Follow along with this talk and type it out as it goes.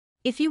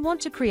If you want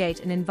to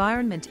create an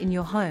environment in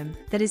your home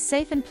that is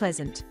safe and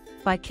pleasant,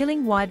 by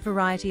killing wide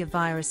variety of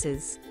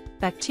viruses,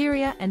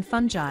 bacteria and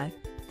fungi,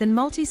 then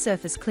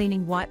multi-surface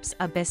cleaning wipes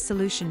are best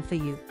solution for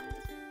you.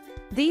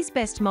 These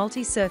best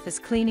multi-surface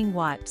cleaning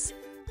wipes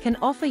can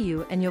offer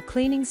you and your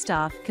cleaning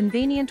staff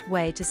convenient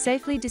way to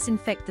safely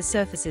disinfect the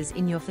surfaces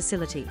in your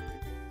facility.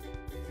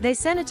 They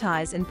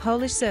sanitize and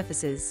polish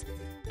surfaces,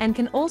 and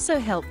can also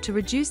help to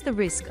reduce the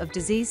risk of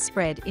disease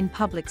spread in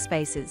public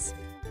spaces.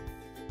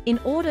 In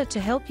order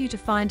to help you to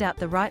find out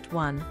the right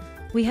one,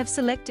 we have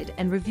selected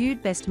and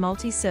reviewed best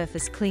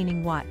multi-surface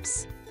cleaning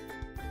wipes.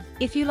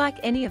 If you like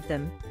any of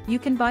them, you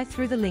can buy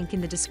through the link in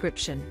the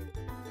description.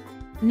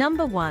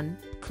 Number 1.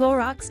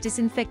 Clorox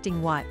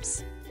Disinfecting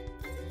Wipes.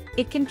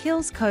 It can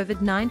kills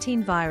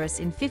COVID-19 virus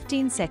in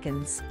 15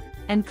 seconds,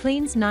 and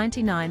cleans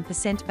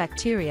 99%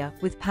 bacteria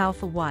with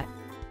powerful wipe.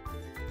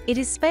 It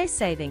is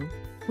space-saving,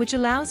 which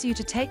allows you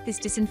to take this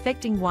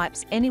disinfecting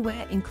wipes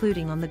anywhere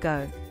including on the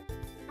go.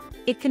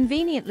 It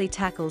conveniently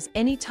tackles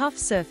any tough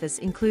surface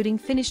including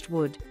finished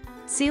wood,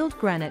 sealed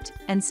granite,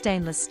 and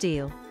stainless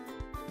steel.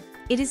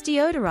 It is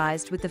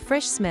deodorized with the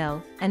fresh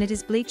smell and it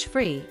is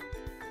bleach-free,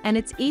 and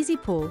its easy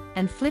pull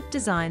and flip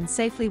design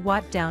safely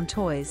wipe down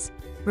toys,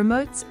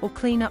 remotes or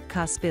clean up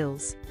car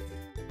spills.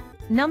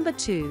 Number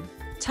 2.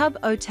 Tub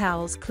O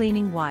Towels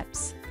Cleaning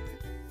Wipes.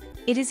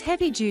 It is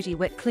heavy-duty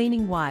wet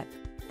cleaning wipe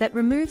that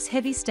removes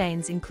heavy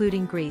stains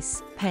including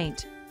grease,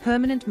 paint,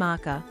 permanent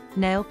marker,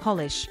 nail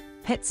polish,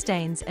 pet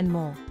stains and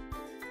more.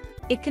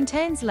 It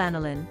contains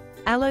lanolin,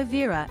 aloe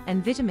vera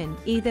and vitamin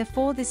E,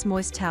 therefore this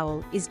moist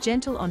towel is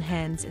gentle on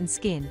hands and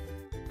skin.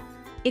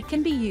 It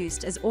can be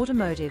used as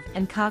automotive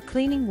and car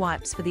cleaning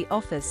wipes for the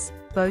office,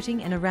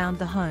 boating and around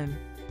the home.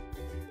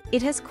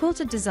 It has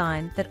quilted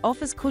design that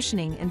offers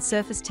cushioning and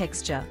surface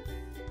texture,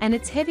 and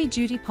its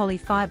heavy-duty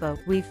polyfiber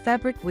weave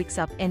fabric wicks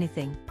up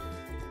anything.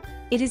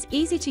 It is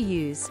easy to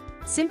use,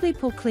 simply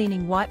pull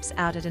cleaning wipes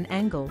out at an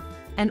angle,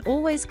 and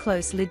always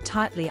close lid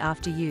tightly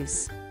after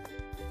use.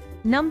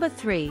 Number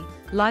 3.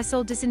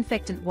 Lysol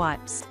Disinfectant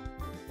Wipes.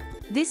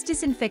 This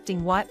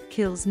disinfecting wipe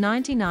kills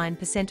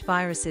 99%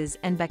 viruses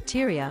and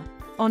bacteria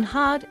on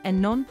hard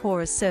and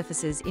non-porous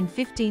surfaces in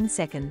 15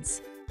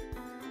 seconds.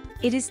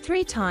 It is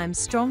 3 times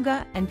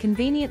stronger and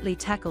conveniently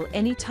tackle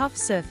any tough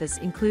surface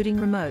including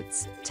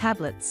remotes,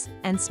 tablets,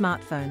 and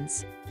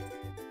smartphones.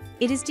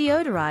 It is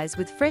deodorized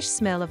with fresh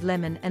smell of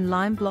lemon and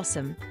lime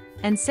blossom,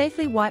 and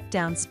safely wipe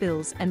down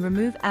spills and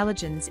remove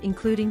allergens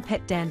including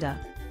pet dander,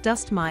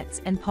 dust mites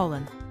and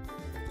pollen.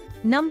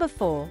 Number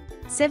 4.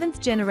 7th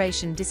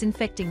Generation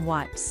Disinfecting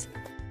Wipes.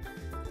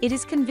 It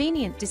is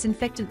convenient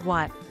disinfectant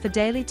wipe for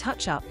daily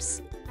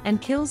touch-ups, and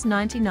kills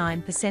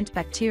 99%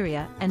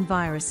 bacteria and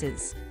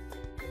viruses.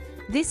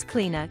 This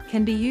cleaner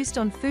can be used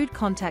on food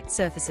contact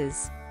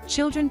surfaces,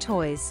 children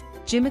toys,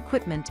 gym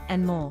equipment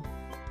and more.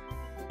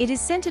 It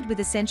is scented with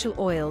essential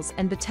oils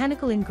and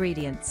botanical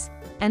ingredients,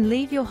 and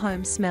leave your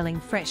home smelling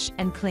fresh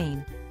and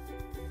clean.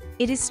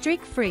 It is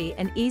streak-free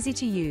and easy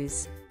to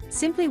use.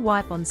 Simply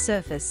wipe on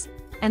surface,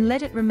 and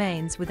let it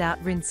remains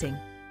without rinsing.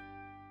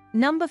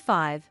 Number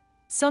 5.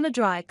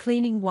 Sonodry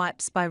Cleaning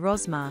Wipes by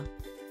Rosmar.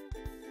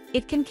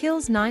 It can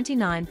kills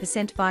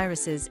 99%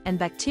 viruses and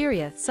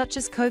bacteria such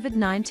as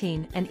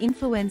COVID-19 and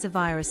influenza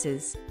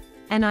viruses,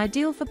 and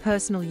ideal for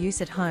personal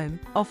use at home,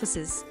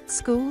 offices,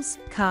 schools,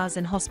 cars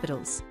and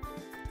hospitals.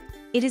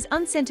 It is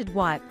unscented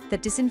wipe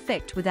that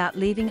disinfect without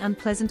leaving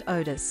unpleasant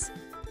odors,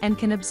 and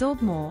can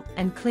absorb more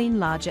and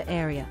clean larger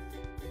area.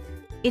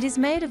 It is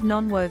made of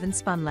non-woven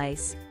spun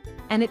lace,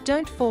 and it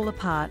don't fall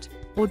apart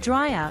or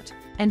dry out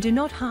and do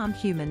not harm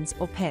humans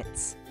or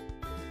pets.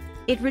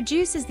 It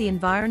reduces the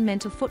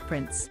environmental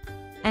footprints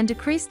and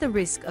decrease the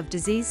risk of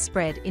disease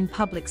spread in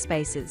public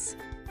spaces.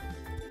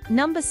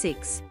 Number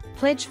 6.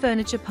 Pledge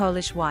Furniture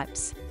Polish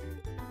Wipes.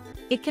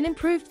 It can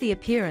improve the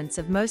appearance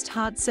of most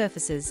hard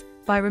surfaces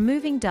by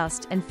removing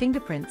dust and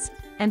fingerprints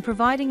and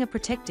providing a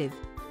protective,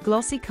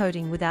 glossy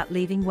coating without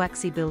leaving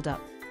waxy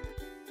buildup.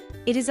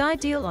 It is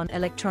ideal on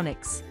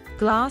electronics,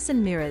 glass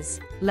and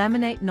mirrors,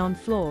 laminate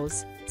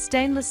non-floors,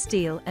 stainless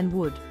steel and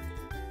wood.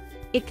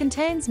 It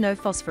contains no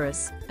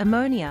phosphorus,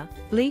 ammonia,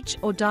 bleach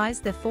or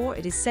dyes, therefore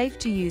it is safe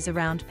to use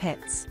around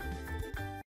pets.